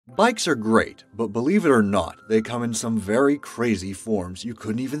Bikes are great, but believe it or not, they come in some very crazy forms you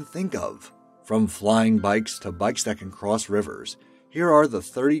couldn't even think of. From flying bikes to bikes that can cross rivers, here are the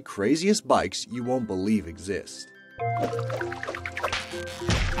 30 craziest bikes you won't believe exist.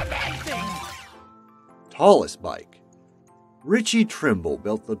 Amazing! Tallest bike. Richie Trimble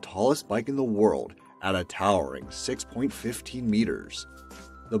built the tallest bike in the world at a towering 6.15 meters.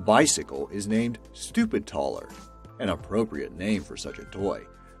 The bicycle is named Stupid Taller, an appropriate name for such a toy,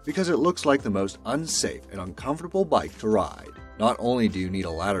 because it looks like the most unsafe and uncomfortable bike to ride. Not only do you need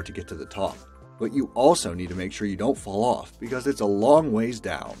a ladder to get to the top, but you also need to make sure you don't fall off because it's a long ways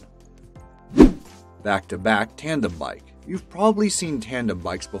down. Back-to-back tandem bike. You've probably seen tandem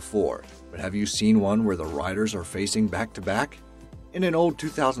bikes before, but have you seen one where the riders are facing back-to-back? In an old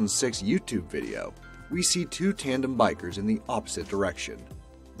 2006 YouTube video, we see two tandem bikers in the opposite direction.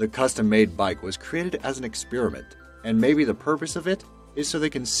 The custom-made bike was created as an experiment, and maybe the purpose of it is so they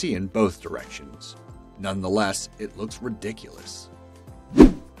can see in both directions. Nonetheless, it looks ridiculous.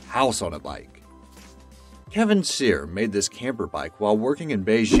 House on a bike. Kevin Sear made this camper bike while working in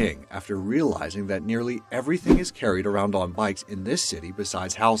Beijing after realizing that nearly everything is carried around on bikes in this city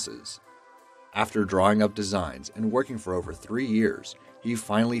besides houses. After drawing up designs and working for over 3 years, he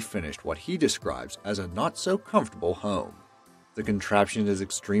finally finished what he describes as a not-so-comfortable home. The contraption is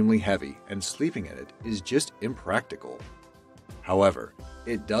extremely heavy, and sleeping in it is just impractical. However,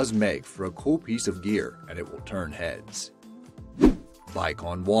 it does make for a cool piece of gear, and it will turn heads. Bike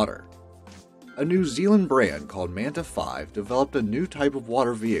on water. A New Zealand brand called Manta 5 developed a new type of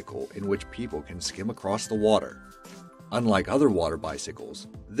water vehicle in which people can skim across the water. Unlike other water bicycles,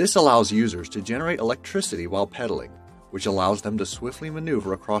 this allows users to generate electricity while pedaling, which allows them to swiftly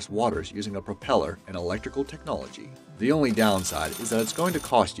maneuver across waters using a propeller and electrical technology. The only downside is that it's going to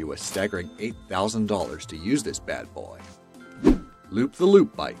cost you a staggering $8,000 to use this bad boy. Loop the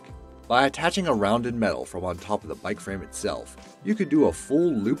Loop bike. By attaching a rounded metal from on top of the bike frame itself, you could do a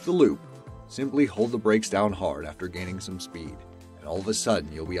full loop the loop. Simply hold the brakes down hard after gaining some speed, and all of a sudden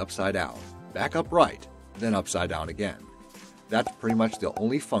you'll be upside down, back upright, then upside down again. That's pretty much the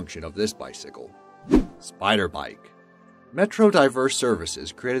only function of this bicycle. Spider bike. Metro Diverse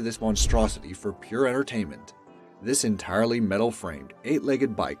Services created this monstrosity for pure entertainment. This entirely metal-framed,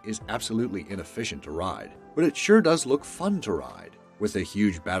 8-legged bike is absolutely inefficient to ride, but it sure does look fun to ride. With a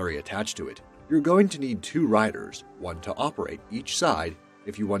huge battery attached to it, you're going to need 2 riders, one to operate each side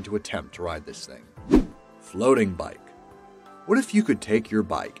if you want to attempt to ride this thing. Floating bike. What if you could take your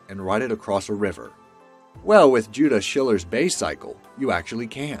bike and ride it across a river? Well, with Judah Schiller's Baycycle, you actually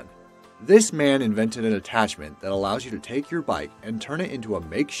can. This man invented an attachment that allows you to take your bike and turn it into a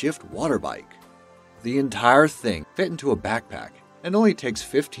makeshift water bike. The entire thing fit into a backpack and only takes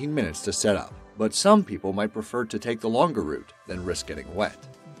 15 minutes to set up, but some people might prefer to take the longer route than risk getting wet.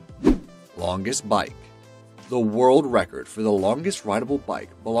 Longest bike. The world record for the longest rideable bike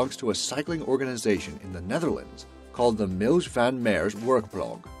belongs to a cycling organization in the Netherlands called the Mils van Meers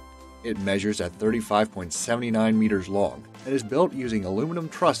Workblok. It measures at 35.79 meters long and is built using aluminum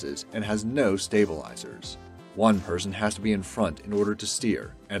trusses and has no stabilizers. One person has to be in front in order to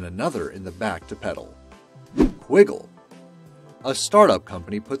steer, and another in the back to pedal. Quiggle. A startup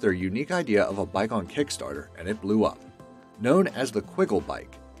company put their unique idea of a bike on Kickstarter and it blew up. Known as the Quiggle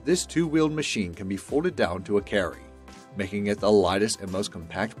bike, this 2-wheeled machine can be folded down to a carry, making it the lightest and most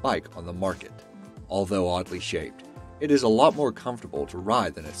compact bike on the market. Although oddly shaped, it is a lot more comfortable to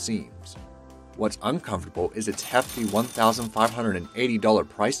ride than it seems. What's uncomfortable is its hefty $1,580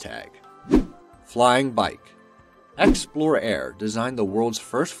 price tag. Flying bike. Explore Air designed the world's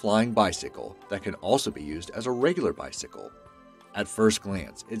first flying bicycle that can also be used as a regular bicycle. At first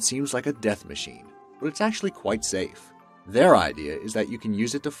glance, it seems like a death machine, but it's actually quite safe. Their idea is that you can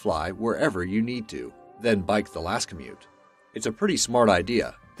use it to fly wherever you need to, then bike the last commute. It's a pretty smart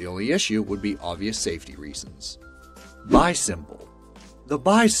idea. The only issue would be obvious safety reasons. Bicycle. The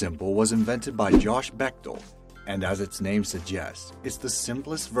bicycle was invented by Josh Bechtel, and as its name suggests, it's the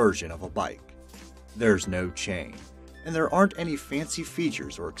simplest version of a bike. There's no chain, and there aren't any fancy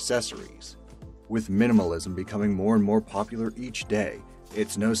features or accessories. With minimalism becoming more and more popular each day,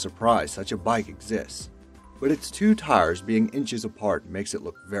 it's no surprise such a bike exists. But its 2 tires being inches apart makes it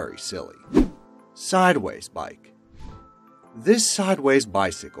look very silly. Sideways bike. This sideways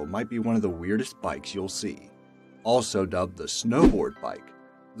bicycle might be one of the weirdest bikes you'll see. Also dubbed the snowboard bike,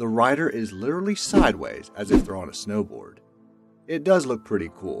 the rider is literally sideways as if they're on a snowboard. It does look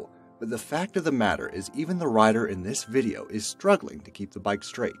pretty cool, but the fact of the matter is even the rider in this video is struggling to keep the bike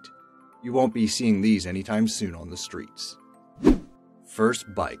straight. You won't be seeing these anytime soon on the streets.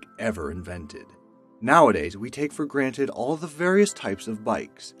 First bike ever invented. Nowadays, we take for granted all the various types of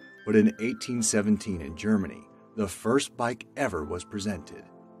bikes, but in 1817 in Germany, the first bike ever was presented.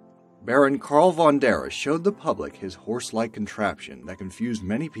 Baron Karl von Dara showed the public his horse-like contraption that confused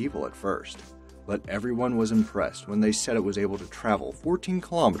many people at first, but everyone was impressed when they said it was able to travel 14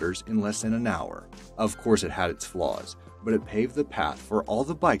 kilometers in less than an hour. Of course, it had its flaws, but it paved the path for all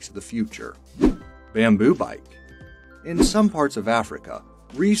the bikes of the future. Bamboo bike. In some parts of Africa,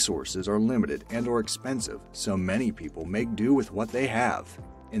 resources are limited and or expensive, so many people make do with what they have.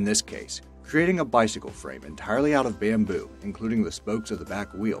 In this case, creating a bicycle frame entirely out of bamboo, including the spokes of the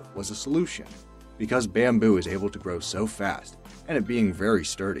back wheel, was a solution. Because bamboo is able to grow so fast, and it being very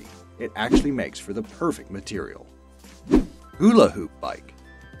sturdy, it actually makes for the perfect material. Hula hoop bike.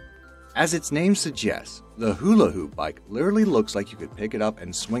 As its name suggests, the hula hoop bike literally looks like you could pick it up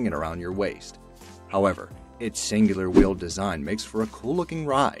and swing it around your waist. However, its singular wheel design makes for a cool looking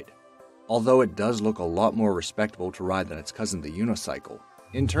ride. Although it does look a lot more respectable to ride than its cousin the unicycle,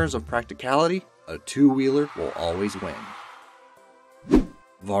 in terms of practicality, a two-wheeler will always win.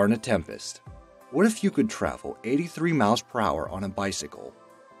 Varna Tempest. What if you could travel 83 miles per hour on a bicycle?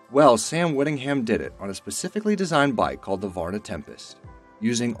 Well, Sam Whittingham did it on a specifically designed bike called the Varna Tempest.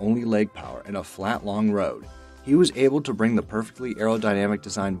 Using only leg power and a flat, long road, he was able to bring the perfectly aerodynamic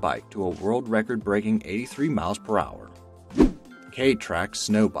designed bike to a world record-breaking 83 miles per hour. K-Track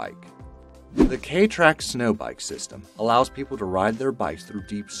Snow Bike. The K-Track snow bike system allows people to ride their bikes through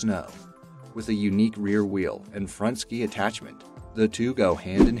deep snow. With a unique rear wheel and front ski attachment, the two go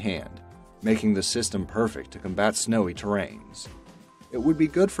hand in hand, making the system perfect to combat snowy terrains. It would be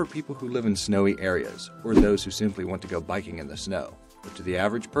good for people who live in snowy areas or those who simply want to go biking in the snow, but to the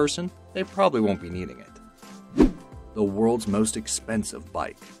average person, they probably won't be needing it. The world's most expensive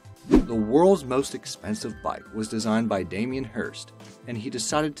bike. The world's most expensive bike was designed by Damien Hirst, and he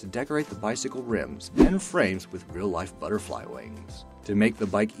decided to decorate the bicycle rims and frames with real-life butterfly wings. To make the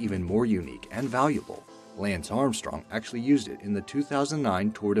bike even more unique and valuable, Lance Armstrong actually used it in the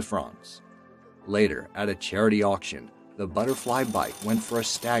 2009 Tour de France. Later, at a charity auction, the butterfly bike went for a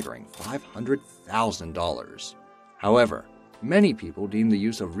staggering $500,000. However, many people deem the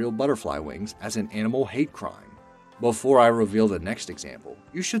use of real butterfly wings as an animal hate crime. Before I reveal the next example,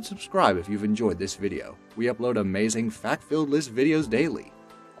 you should subscribe if you've enjoyed this video. We upload amazing fact-filled list videos daily.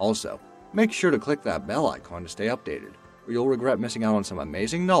 Also, make sure to click that bell icon to stay updated, or you'll regret missing out on some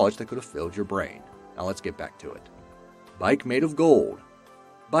amazing knowledge that could have filled your brain. Now let's get back to it. Bike made of gold.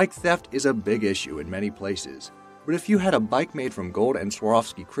 Bike theft is a big issue in many places, but if you had a bike made from gold and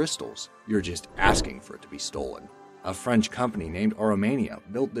Swarovski crystals, you're just asking for it to be stolen. A French company named Aromania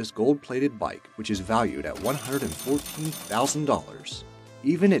built this gold-plated bike, which is valued at $114,000.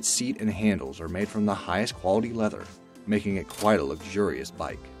 Even its seat and handles are made from the highest quality leather, making it quite a luxurious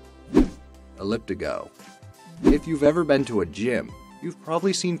bike. Elliptigo. If you've ever been to a gym, you've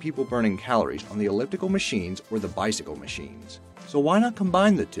probably seen people burning calories on the elliptical machines or the bicycle machines. So why not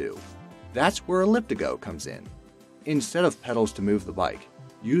combine the two? That's where Elliptigo comes in. Instead of pedals to move the bike,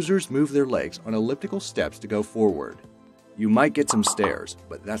 users move their legs on elliptical steps to go forward. You might get some stares,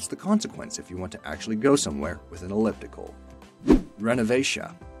 but that's the consequence if you want to actually go somewhere with an elliptical. Renovation.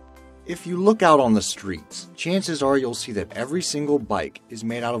 If you look out on the streets, chances are you'll see that every single bike is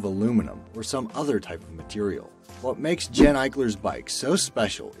made out of aluminum or some other type of material. What makes Jen Eichler's bike so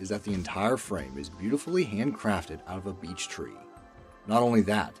special is that the entire frame is beautifully handcrafted out of a beech tree. Not only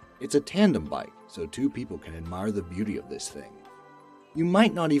that, it's a tandem bike, so two people can admire the beauty of this thing. You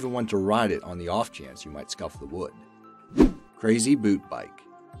might not even want to ride it on the off chance you might scuff the wood. Crazy boot bike.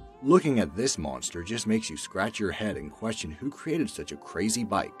 Looking at this monster just makes you scratch your head and question who created such a crazy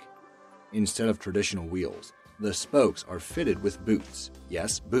bike. Instead of traditional wheels, the spokes are fitted with boots.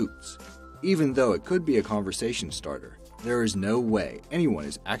 Yes, boots. Even though it could be a conversation starter, there is no way anyone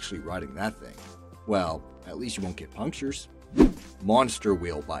is actually riding that thing. Well, at least you won't get punctures. Monster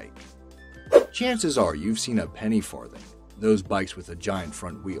wheel bike. Chances are you've seen a penny farthing, those bikes with a giant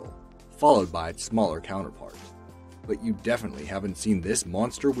front wheel, followed by its smaller counterpart. But you definitely haven't seen this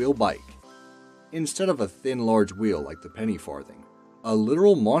monster wheel bike. Instead of a thin large wheel like the penny farthing, a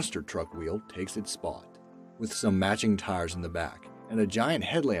literal monster truck wheel takes its spot. With some matching tires in the back and a giant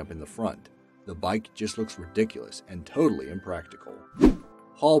headlamp in the front, the bike just looks ridiculous and totally impractical.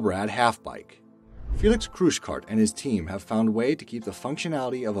 Hallbrad half bike. Felix Kruschkart and his team have found a way to keep the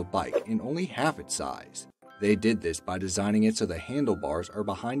functionality of a bike in only half its size. They did this by designing it so the handlebars are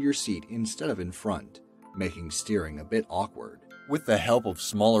behind your seat instead of in front, making steering a bit awkward. With the help of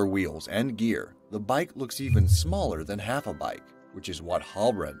smaller wheels and gear, the bike looks even smaller than half a bike, which is what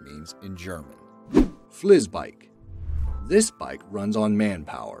Hallbrad means in German. Fliz bike. This bike runs on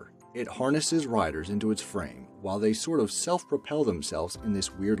manpower. It harnesses riders into its frame while they sort of self-propel themselves in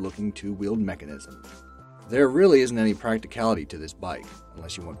this weird-looking two-wheeled mechanism. There really isn't any practicality to this bike,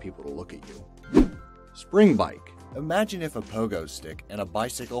 unless you want people to look at you. Spring bike. Imagine if a pogo stick and a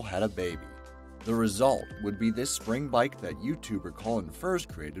bicycle had a baby. The result would be this spring bike that YouTuber Colin Furze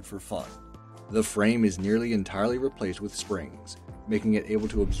created for fun. The frame is nearly entirely replaced with springs, making it able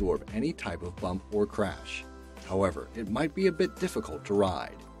to absorb any type of bump or crash. However, it might be a bit difficult to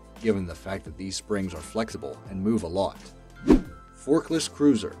ride, given the fact that these springs are flexible and move a lot. Forkless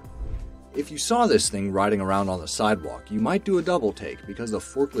cruiser. If you saw this thing riding around on the sidewalk, you might do a double take because the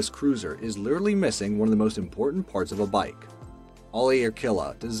forkless cruiser is literally missing one of the most important parts of a bike. Ollie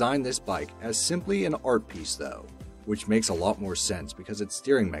Erkilla designed this bike as simply an art piece though, which makes a lot more sense because its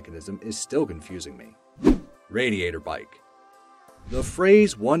steering mechanism is still confusing me. Radiator bike. The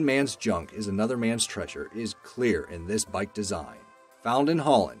phrase "one man's junk is another man's treasure" is clear in this bike design. Found in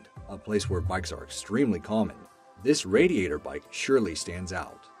Holland, a place where bikes are extremely common, this radiator bike surely stands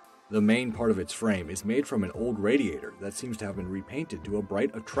out. The main part of its frame is made from an old radiator that seems to have been repainted to a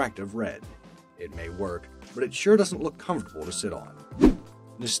bright, attractive red. It may work, but it sure doesn't look comfortable to sit on.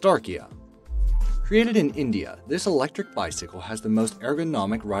 Nistarkia. Created in India, this electric bicycle has the most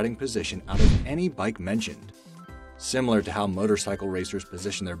ergonomic riding position out of any bike mentioned. Similar to how motorcycle racers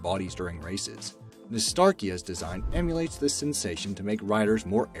position their bodies during races, Nistarkia's design emulates this sensation to make riders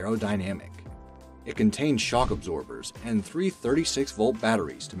more aerodynamic. It contains shock absorbers and 3 36-volt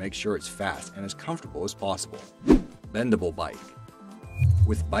batteries to make sure it's fast and as comfortable as possible. Bendable bike.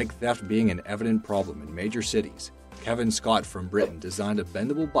 With bike theft being an evident problem in major cities, Kevin Scott from Britain designed a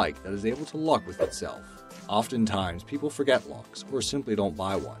bendable bike that is able to lock with itself. Oftentimes, people forget locks or simply don't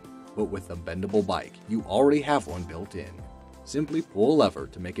buy one, but with a bendable bike, you already have one built in. Simply pull a lever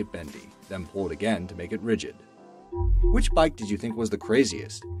to make it bendy, then pull it again to make it rigid. Which bike did you think was the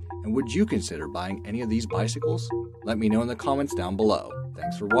craziest? And would you consider buying any of these bicycles? Let me know in the comments down below.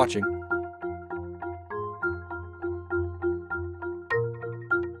 Thanks for watching.